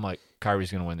leg, I'm like, Kyrie's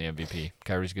going to win the MVP.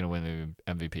 Kyrie's going to win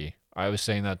the MVP. I was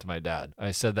saying that to my dad.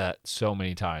 I said that so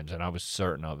many times, and I was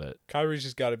certain of it. Kyrie's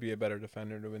just got to be a better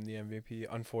defender to win the MVP,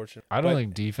 unfortunately. I don't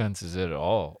think defense is it at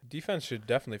all. Defense should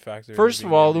definitely factor in. First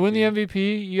of all, to win the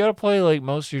MVP, you got to play like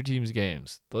most of your team's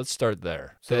games. Let's start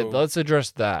there. So let's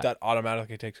address that. That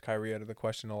automatically takes Kyrie out of the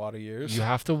question a lot of years. You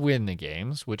have to win the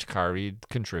games, which Kyrie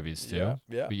contributes to.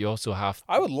 Yeah. But you also have to...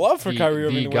 I would love for Kyrie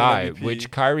Irving to win MVP.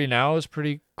 Which Kyrie now is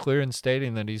pretty clear in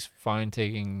stating that he's fine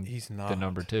taking the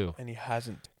number 2. And he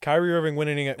hasn't. Kyrie Irving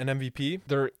winning an MVP,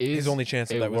 there is his only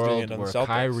chance of that was doing it on the Celtics.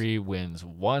 Kyrie wins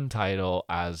 1 title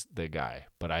as the guy.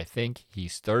 But I think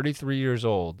he's 33 years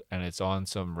old, and it's on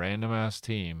some random-ass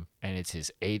team, and it's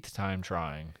his 8th time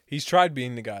trying. He's tried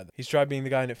being the guy.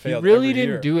 And it failed. He really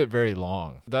didn't do it very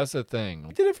long. That's the thing.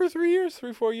 He did it for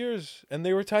 4 years, and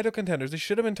they were title contenders. They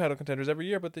should have been title contenders every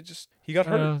year, but he got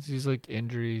hurt. He's like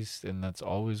injuries, and that's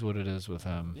always what it is with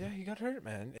him. Yeah, he got hurt,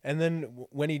 man. And then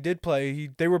when he did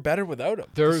play, they were better without him.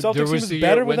 There was the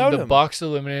year when the Bucks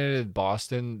eliminated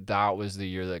Boston. That was the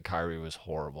year that Kyrie was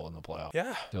horrible in the playoffs.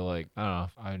 Yeah. They're like, I don't know.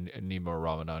 I need more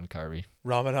Ramadan Kyrie.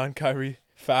 Ramadan Kyrie.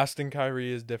 Fasting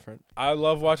Kyrie is different. I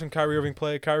love watching Kyrie Irving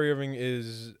play. Kyrie Irving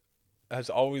has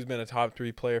always been a top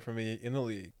 3 player for me in the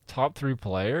league. Top 3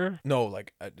 player? No,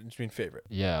 like I just mean favorite.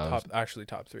 Yeah.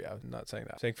 Top 3. I was not saying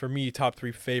that. I'm saying for me, top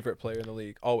 3 favorite player in the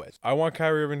league. Always. I want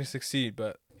Kyrie Irving to succeed,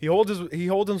 but he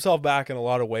holds himself back in a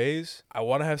lot of ways. I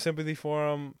want to have sympathy for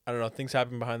him. I don't know. Things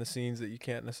happen behind the scenes that you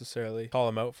can't necessarily call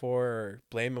him out for or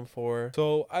blame him for.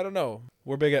 So I don't know.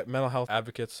 We're big at mental health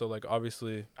advocates, so like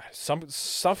obviously some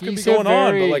stuff could be going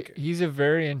on, but like he's a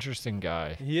very interesting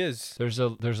guy. He is. There's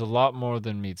a lot more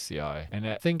than meets the eye, and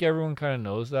I think everyone kind of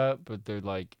knows that, but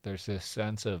there's this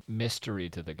sense of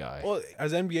mystery to the guy. Well,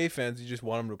 as NBA fans, you just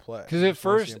want him to play. Because at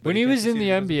first, when he was in the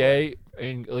NBA,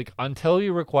 and like until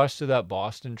he requested that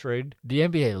Boston trade, the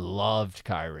NBA loved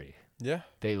Kyrie. Yeah,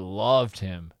 they loved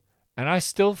him. And I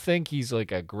still think he's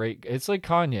like it's like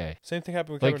Kanye. Same thing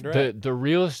happened with Kevin Durant. The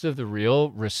realest of the real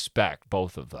respect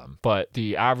both of them. But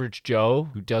the average Joe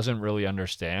who doesn't really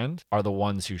understand are the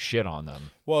ones who shit on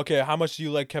them. Well, okay, how much do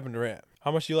you like Kevin Durant?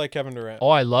 How much do you like Kevin Durant? Oh,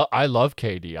 I love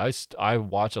KD. I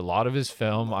watch a lot of his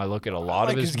film. I look at a lot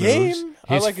of his moves.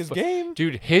 I like his game.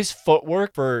 Dude, his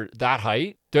footwork for that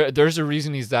height, there's a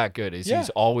reason he's that good. He's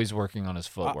always working on his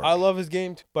footwork. I love his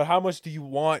game, but how much do you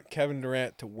want Kevin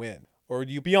Durant to win? Or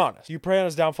do you be honest? You pray on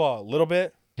his downfall a little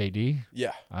bit? KD?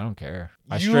 Yeah. I don't care.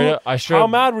 How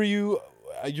mad were you?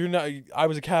 You're not. I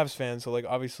was a Cavs fan, so like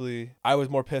obviously I was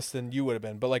more pissed than you would have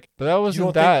been. But that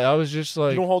wasn't that. I was just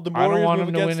like, you don't hold the I don't want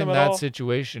him to win in that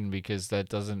situation because that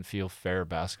doesn't feel fair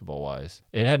basketball wise.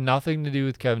 It had nothing to do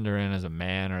with Kevin Durant as a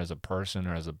man or as a person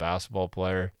or as a basketball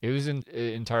player. It was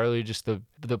entirely just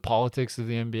the politics of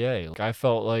the NBA. Like, I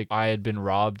felt like I had been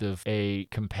robbed of a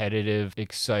competitive,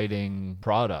 exciting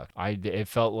product. It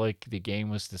felt like the game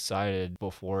was decided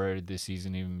before the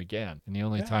season even began, and the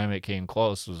only time it came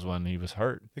close was when he was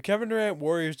hurt. The Kevin Durant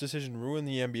Warriors decision ruined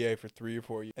the NBA for 3 or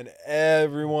 4 years, and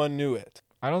everyone knew it.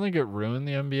 I don't think it ruined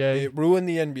the NBA. It ruined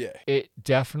the NBA. It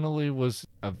definitely was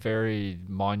a very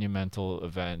monumental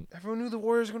event. Everyone knew the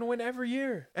Warriors were going to win every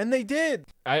year, and they did.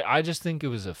 I just think it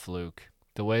was a fluke.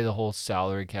 The way the whole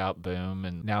salary cap boom,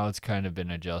 and now it's kind of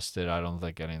been adjusted. I don't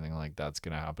think anything like that's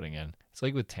going to happen again. It's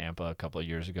like with Tampa a couple of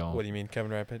years ago. What do you mean,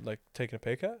 Kevin Durant taking a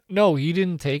pay cut? No, he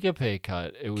didn't take a pay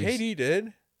cut. It was KD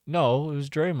did. No, it was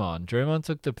Draymond. Draymond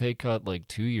took the pay cut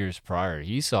 2 years prior.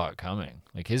 He saw it coming.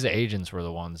 His agents were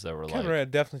the ones that were Kevin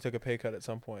Durant definitely took a pay cut at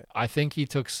some point. I think he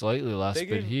took slightly less,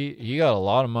 but he got a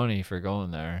lot of money for going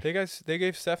there. They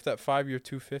gave Steph that 5-year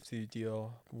 $250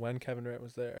 deal when Kevin Durant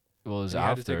was there. Well, it was after. He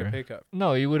had to take a pay cut.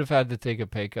 No, he would have had to take a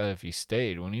pay cut if he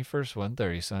stayed. When he first went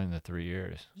there, he signed the 3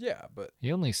 years. Yeah, but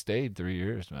he only stayed 3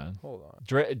 years, man. Hold on.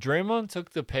 Draymond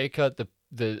took the pay cut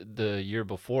the year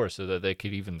before so that they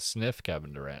could even sniff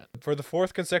Kevin Durant. For the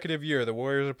 4th consecutive year, the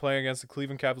Warriors are playing against the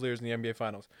Cleveland Cavaliers in the NBA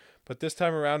Finals. But this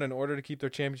time around, in order to keep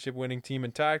their championship-winning team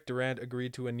intact, Durant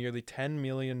agreed to a nearly $10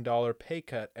 million pay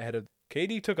cut ahead of.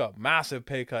 KD took a massive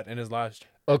pay cut in his last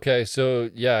year. Okay, so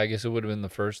yeah, I guess it would have been the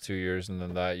first 2 years and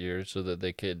then that year so that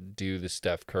they could do the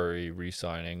Steph Curry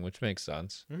re-signing, which makes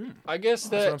sense. Mm-hmm. I guess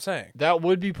that's what I'm saying. That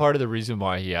would be part of the reason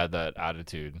why he had that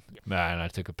attitude. Man, I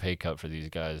took a pay cut for these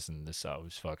guys and this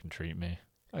always fucking treat me.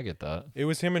 I get that. It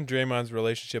was him and Draymond's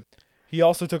relationship. He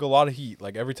also took a lot of heat.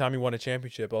 Every time he won a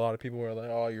championship, a lot of people were like,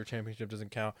 "Oh, your championship doesn't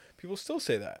count." People still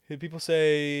say that. People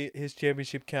say his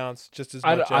championship counts just as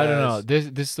much. I don't know. This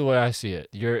is the way I see it.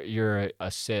 You're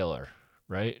a sailor,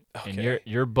 right? Okay. And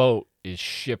your boat is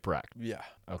shipwrecked. Yeah.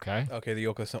 Okay. Okay. The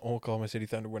Oklahoma City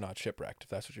Thunder were not shipwrecked, if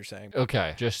that's what you're saying.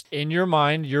 Okay. Just in your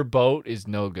mind, your boat is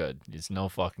no good. It's no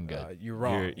fucking good. You're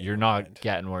wrong. You're not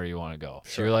getting where you want to go.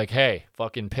 Sure. So you're like, hey,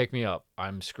 fucking pick me up.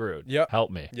 I'm screwed. Yep.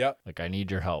 Help me. Yep. I need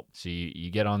your help. So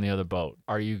you get on the other boat.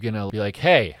 Are you gonna be like,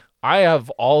 hey, I have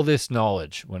all this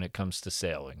knowledge when it comes to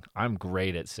sailing. I'm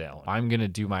great at sailing. I'm going to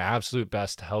do my absolute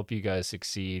best to help you guys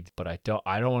succeed, but I don't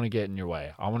want to get in your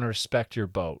way. I want to respect your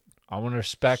boat. I want to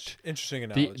respect interesting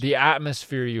analogy. The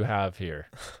atmosphere you have here,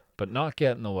 but not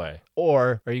get in the way.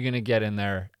 Or are you going to get in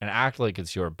there and act like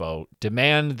it's your boat,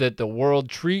 demand that the world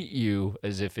treat you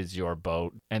as if it's your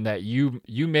boat, and that you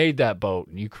made that boat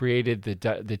and you created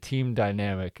the team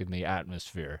dynamic and the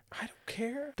atmosphere? I don't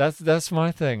care. That's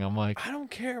my thing. I'm like, I don't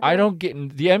care. Bro. I don't get.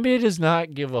 The NBA does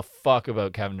not give a fuck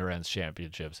about Kevin Durant's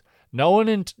championships. No one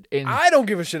in I don't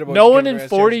give a shit about. No one in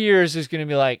 40 years is going to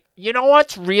be like, you know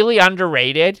what's really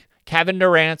underrated? Kevin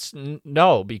Durant's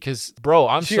no, because bro,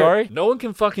 I'm sorry, no one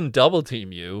can fucking double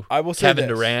team you. I will say Kevin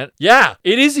Durant. Yeah,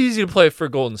 it is easy to play for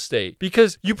Golden State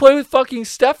because you play with fucking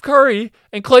Steph Curry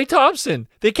and Klay Thompson.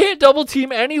 They can't double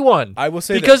team anyone. I will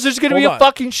say because there's going to be a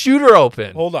fucking shooter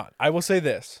open. Hold on, I will say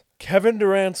this: Kevin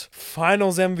Durant's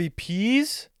Finals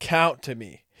MVPs count to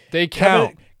me. They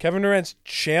count. Kevin Durant's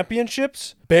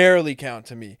championships barely count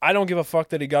to me. I don't give a fuck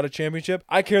that he got a championship.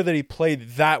 I care that he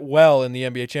played that well in the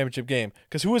NBA championship game.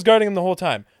 Because who was guarding him the whole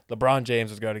time? LeBron James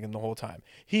was guarding him the whole time.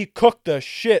 He cooked the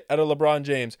shit out of LeBron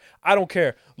James. I don't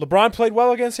care. LeBron played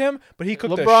well against him, but he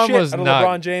cooked the shit out of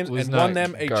LeBron James and won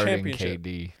them a championship.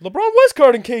 KD. LeBron was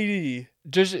guarding KD.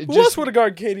 Who else would have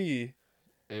guarded KD?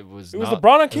 It was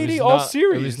LeBron on KD all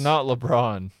series. It was not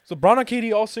LeBron. It's LeBron on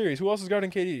KD all series. Who else is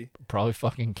guarding KD? Probably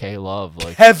fucking K-Love.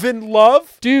 Kevin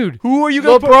Love? Dude, who are you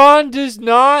going to LeBron does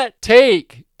not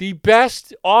take the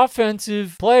best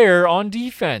offensive player on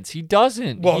defense. He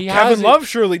doesn't. Well, Kevin Love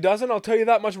surely doesn't. I'll tell you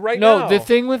that much now. No, the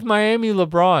thing with Miami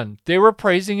LeBron, they were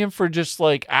praising him for just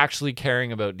actually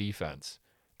caring about defense.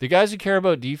 The guys who care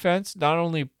about defense not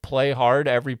only play hard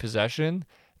every possession,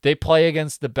 they play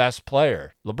against the best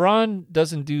player. LeBron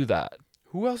doesn't do that.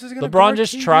 Who else is going to LeBron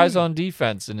just tries on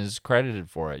defense and is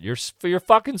credited for it. You're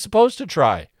fucking supposed to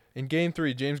try. In Game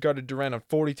 3, James guarded Durant on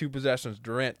 42 possessions.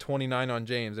 Durant 29 on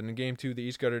James. And in Game 2, they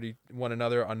each guarded one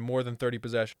another on more than 30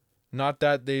 possessions. Not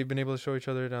that they've been able to show each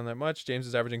other down that much. James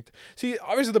is averaging... See,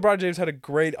 obviously LeBron James had a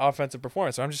great offensive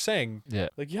performance. So I'm just saying,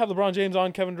 like, you have LeBron James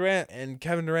on Kevin Durant, and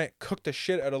Kevin Durant cooked the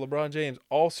shit out of LeBron James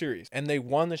all series, and they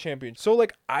won the championship. So,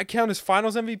 like, I count as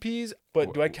finals MVPs,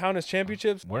 but do I count as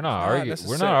championships? We're not arguing.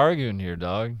 We're not arguing here,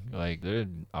 dog. Like,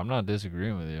 dude, I'm not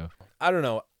disagreeing with you. I don't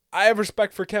know. I have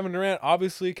respect for Kevin Durant.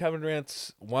 Obviously, Kevin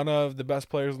Durant's one of the best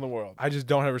players in the world. I just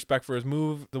don't have respect for his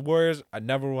move. The Warriors, I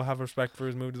never will have respect for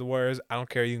his move to the Warriors. I don't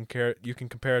care. You can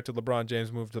compare it to LeBron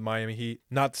James' move to the Miami Heat.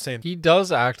 Not the same. He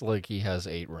does act like he has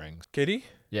 8 rings. KD?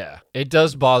 Yeah. It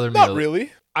does bother me. Not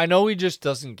really. I know he just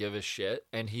doesn't give a shit,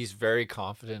 and he's very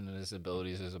confident in his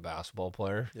abilities as a basketball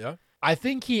player. Yeah. I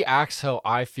think he acts how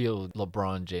I feel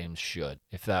LeBron James should,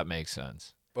 if that makes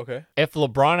sense. Okay. If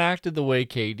LeBron acted the way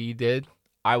KD did,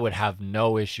 I would have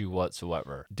no issue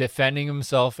whatsoever. Defending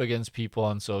himself against people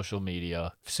on social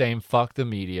media, saying fuck the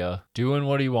media, doing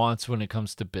what he wants when it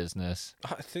comes to business.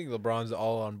 I think LeBron's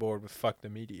all on board with fuck the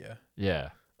media. Yeah.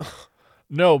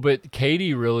 No, but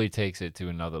KD really takes it to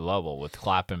another level with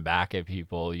clapping back at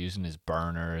people, using his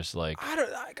burners. Like,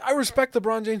 I respect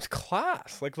LeBron James'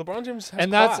 class. Like, LeBron James has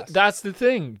and class. that's the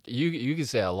thing. You can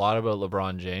say a lot about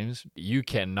LeBron James. You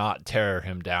cannot tear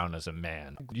him down as a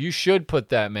man. You should put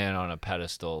that man on a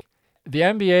pedestal. The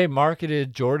NBA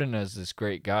marketed Jordan as this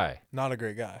great guy. Not a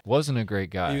great guy. Wasn't a great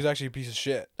guy. He was actually a piece of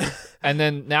shit. And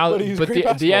then now, but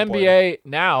the NBA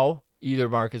now either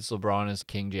markets LeBron as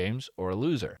King James or a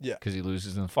loser. Yeah. Because he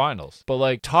loses in the finals. But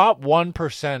like top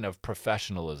 1% of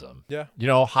professionalism. Yeah. You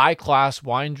know, high class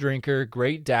wine drinker,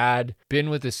 great dad,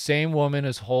 been with the same woman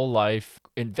his whole life,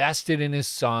 invested in his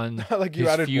son. Like you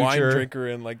added future. Wine drinker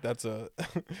in, like that's a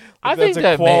I think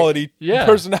that's a quality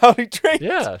personality trait.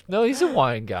 Yeah. No, he's a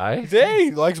wine guy. He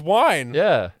likes wine.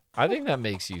 Yeah. I think that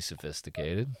makes you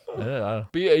sophisticated. But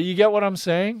you get what I'm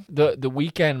saying? The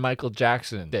Weekend Michael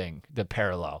Jackson thing, the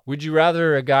parallel. Would you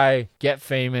rather a guy get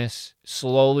famous,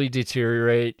 slowly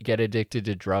deteriorate, get addicted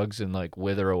to drugs, and like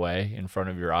wither away in front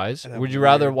of your eyes? Would you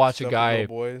rather watch a guy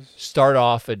start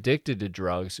off addicted to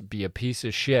drugs, be a piece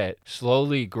of shit,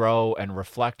 slowly grow and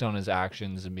reflect on his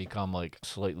actions and become like a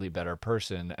slightly better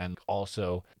person, and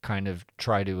also kind of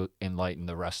try to enlighten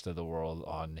the rest of the world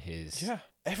on his... Yeah.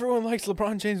 Everyone likes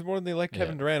LeBron James more than they like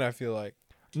Kevin Durant, I feel like.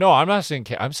 No, I'm not saying...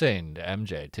 I'm saying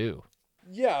MJ, too.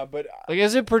 Yeah, but... Like,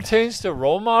 as it pertains to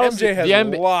role models... MJ has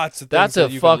lots of things that's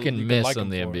that a fucking miss on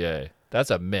the NBA.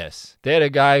 That's a miss. They had a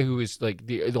guy who was, like...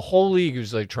 The whole league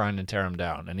was, like, trying to tear him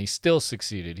down, and he still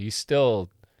succeeded. He's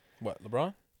still... What,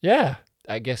 LeBron? Yeah.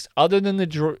 I guess other than the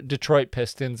Detroit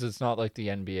Pistons, it's not like the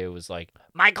NBA was like,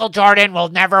 Michael Jordan will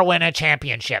never win a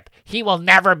championship. He will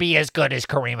never be as good as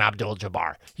Kareem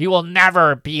Abdul-Jabbar. He will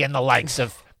never be in the likes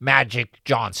of Magic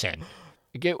Johnson.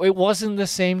 It wasn't the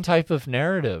same type of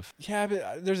narrative. Yeah,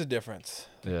 but there's a difference.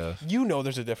 Yeah. You know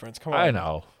there's a difference. Come on. I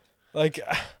know. Like...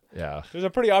 Yeah. There's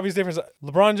a pretty obvious difference.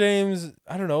 LeBron James,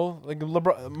 I don't know. Like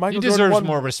Michael He deserves Jordan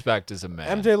more respect as a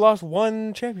man. MJ lost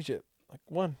one championship. Like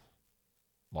one.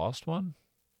 Lost one?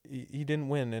 He didn't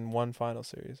win in one final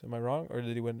series. Am I wrong? Or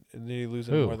did he win? Did he lose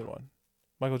in more than one?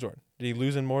 Michael Jordan. Did he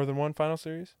lose in more than one final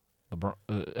series? LeBron,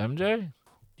 MJ?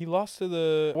 He lost to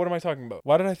the... What am I talking about?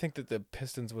 Why did I think that the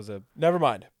Pistons was a... Never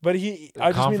mind. But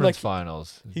I just mean like...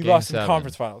 finals. He lost in the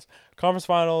conference finals. Conference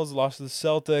finals, lost to the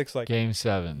Celtics. Like Game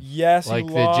 7. Yes, like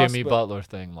he lost, the Jimmy Butler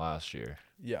thing last year.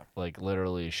 Yeah. Like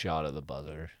literally a shot at the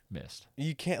buzzer. Missed.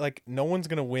 You can't, like, no one's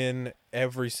going to win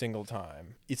every single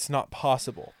time. It's not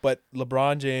possible. But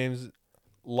LeBron James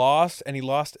lost, and he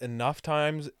lost enough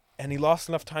times, and he lost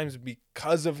enough times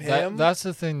because of him. That's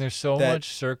the thing. There's so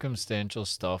much circumstantial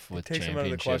stuff with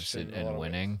championships and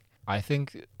winning. I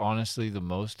think, honestly, the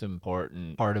most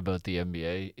important part about the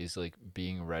NBA is, like,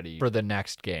 being ready for the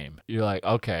next game. You're like,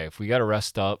 okay, if we got to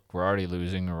rest up, we're already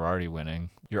losing or we're already winning.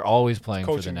 You're always playing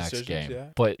for the next game. Yeah.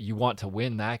 But you want to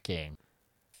win that game.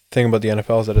 Thing about the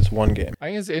NFL is that it's one game. I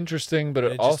think it's interesting, but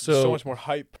it also... so much more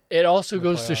hype. It also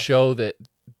goes to show that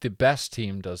the best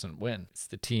team doesn't win. It's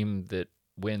the team that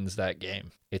wins that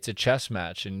game. It's a chess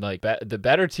match, and like the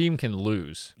better team can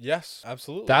lose. Yes,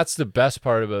 absolutely. That's the best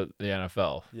part about the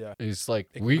NFL. Yeah, it's like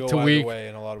week to week.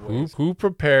 In a lot of ways. Who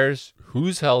prepares?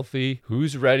 Who's healthy?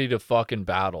 Who's ready to fucking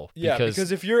battle? Yeah,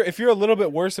 because if you're a little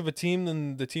bit worse of a team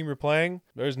than the team you're playing,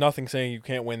 there's nothing saying you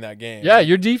can't win that game. Yeah,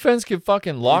 your defense can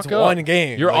fucking lock up. One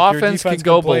game. Your offense can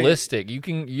go ballistic.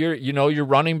 Your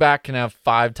running back can have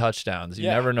 5 touchdowns. You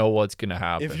never know what's gonna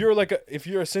happen. If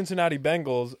you're a Cincinnati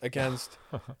Bengals against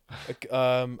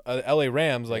LA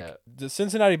Rams. Like the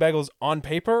Cincinnati Bengals on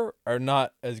paper are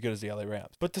not as good as the LA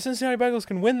Rams, but the Cincinnati Bengals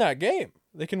can win that game.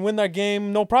 They can win that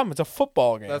game, no problem. It's a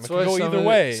football game. It can go either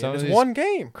way. It's one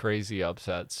game. Crazy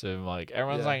upsets, and like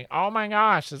everyone's like, "Oh my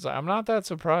gosh!" It's like, I'm not that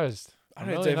surprised. I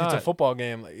don't know if it's a football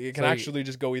game. Like, it can actually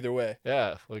just go either way.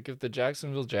 Yeah, like if the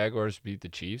Jacksonville Jaguars beat the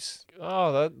Chiefs,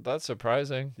 that's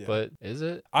surprising. Yeah. But is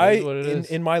it?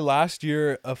 In my last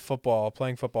year of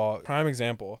playing football, prime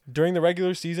example. During the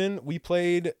regular season, we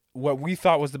played what we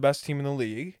thought was the best team in the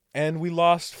league, and we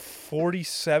lost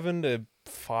 47-5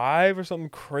 or something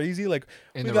crazy. Like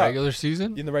in the regular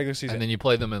season, and then you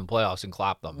played them in the playoffs and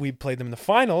clapped them. We played them in the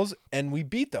finals and we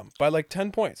beat them by like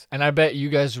 10 points. And I bet you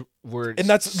guys were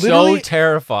so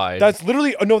terrified. That's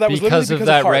literally because of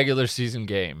that regular season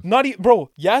game.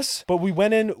 Yes, but we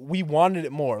went in. We wanted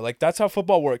it more. Like that's how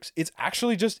football works. It's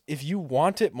actually just if you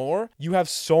want it more, you have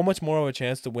so much more of a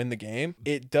chance to win the game.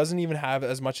 It doesn't even have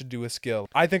as much to do with skill.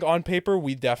 I think on paper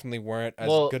we definitely weren't as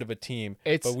good of a team,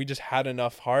 but we just had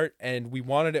enough heart and we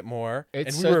wanted it more. And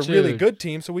we were a really good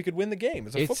team, so we could win the game.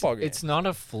 It's a football game. It's not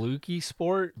a fluky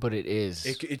sport, but it is.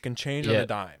 It can change on a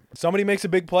dime. Somebody makes a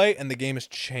big play and the game is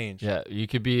changed. Yeah, you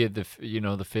could be at the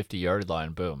 50-yard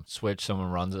line, boom. Switch,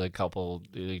 someone runs a couple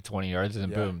 20 yards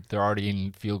and boom, they're already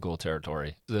in field goal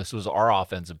territory. This was our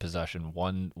offensive possession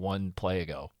one play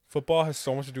ago. Football has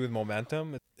so much to do with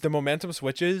momentum. The momentum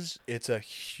switches, it's a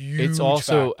huge It's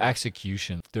also factor.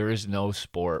 Execution. There is no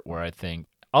sport where I think,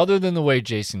 other than the way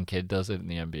Jason Kidd does it in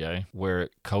the NBA, where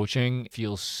coaching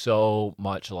feels so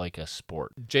much like a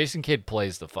sport. Jason Kidd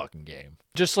plays the fucking game.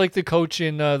 Just like the coach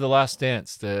in The Last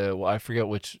Dance. I forget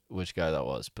which guy that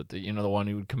was, but the one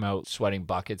who would come out sweating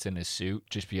buckets in his suit,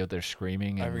 just be out there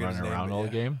screaming and running around all the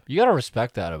game. You got to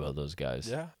respect that about those guys.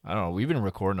 Yeah. I don't know. We've been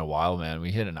recording a while, man.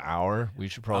 We hit an hour. We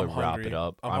should probably wrap it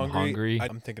up. I'm hungry.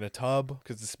 I'm thinking a tub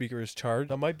because the speaker is charged.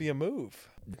 That might be a move.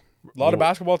 A lot of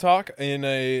basketball talk in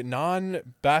a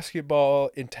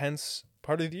non-basketball intense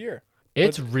part of the year.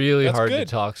 It's really hard to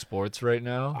talk sports right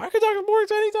now. I can talk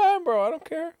sports anytime, bro. I don't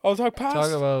care. I'll talk past.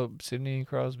 Talk about Sidney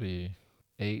Crosby,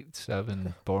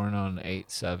 8'7", born on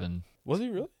 8'7". Was he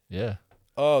really? Yeah.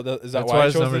 Oh, is that That's why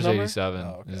his number's 87.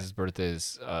 Oh, okay. His birthday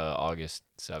is August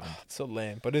 7th. It's so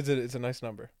lame, but it's a nice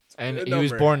number. And he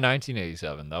was born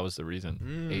 1987. That was the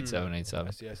reason. 8787.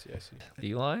 I see.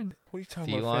 Feline? What are you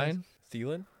talking about?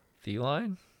 Thielen?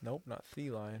 Feline? Nope, not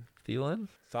feline. Thielen?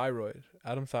 Thyroid.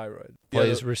 Adam Thyroid.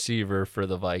 Plays receiver for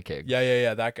the Vikings.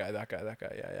 Yeah. That guy.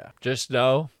 Yeah. Just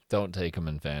know, don't take him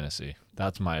in fantasy.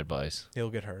 That's my advice.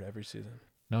 He'll get hurt every season.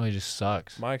 No, he just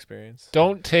sucks. My experience.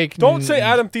 Don't say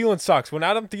Adam Thielen sucks. When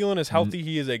Adam Thielen is healthy,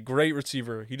 he is a great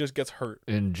receiver. He just gets hurt.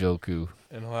 Njoku.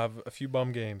 And he'll have a few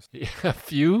bum games. A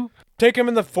few? Take him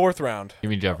in the 4th round. Give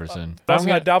me Jefferson. Also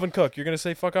got Dalvin Cook. You're going to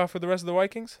say fuck off for the rest of the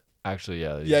Vikings? Actually,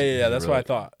 yeah. Yeah. That's what I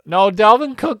thought. No,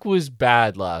 Dalvin Cook was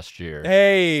bad last year.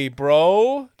 Hey,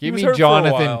 bro. Give me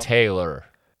Jonathan Taylor.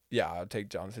 Yeah, I'll take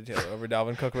Jonathan Taylor over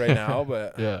Dalvin Cook right now,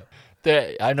 but yeah.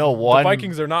 I know one. The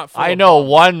Vikings are not full. I know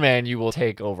one man you will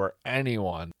take over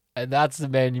anyone, and that's the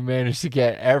man you manage to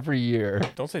get every year.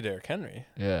 Don't say Derrick Henry.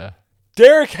 Yeah.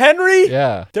 Derrick Henry?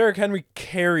 Yeah. Derrick Henry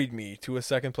carried me to a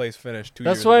 2nd place finish 2 years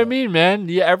ago. That's what I mean, man.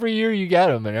 Yeah, every year you get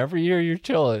him, and every year you're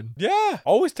chilling. Yeah.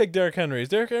 Always take Derrick Henry. If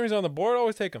Derrick Henry's on the board,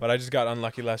 always take him. But I just got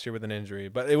unlucky last year with an injury,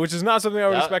 which is not something I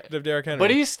would expect of Derrick Henry.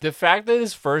 But the fact that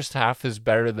his first half is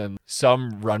better than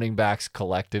some running backs'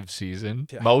 collective season,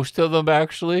 most of them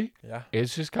actually,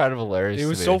 it's just kind of hilarious. It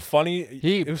was so funny.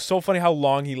 It was so funny how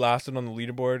long he lasted on the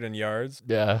leaderboard in yards.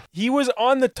 Yeah. He was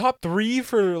on the top 3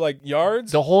 for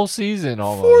yards. The whole season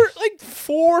almost. For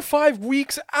 4 or 5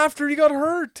 weeks after he got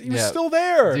hurt. He was still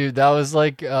there. Dude, that was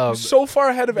like... so far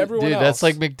ahead of everyone else. Dude, that's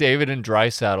like McDavid and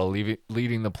Draisaitl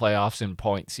leading the playoffs in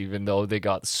points, even though they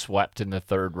got swept in the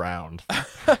 3rd round.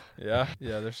 Yeah,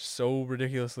 they're so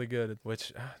ridiculously good,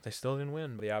 which they still didn't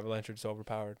win. The Avalanche are so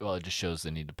overpowered. Well, it just shows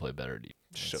they need to play better defense.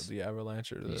 Shows the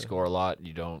Avalanche You score a lot,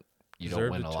 you don't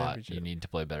win a lot. You need to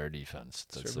play better defense.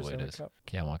 That's the way it is.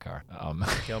 Kale Makar.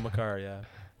 Kale Makar, yeah.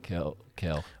 Kill.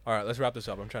 All right, let's wrap this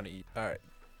up. I'm trying to eat. All right.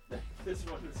 This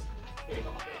one is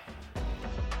chaotic.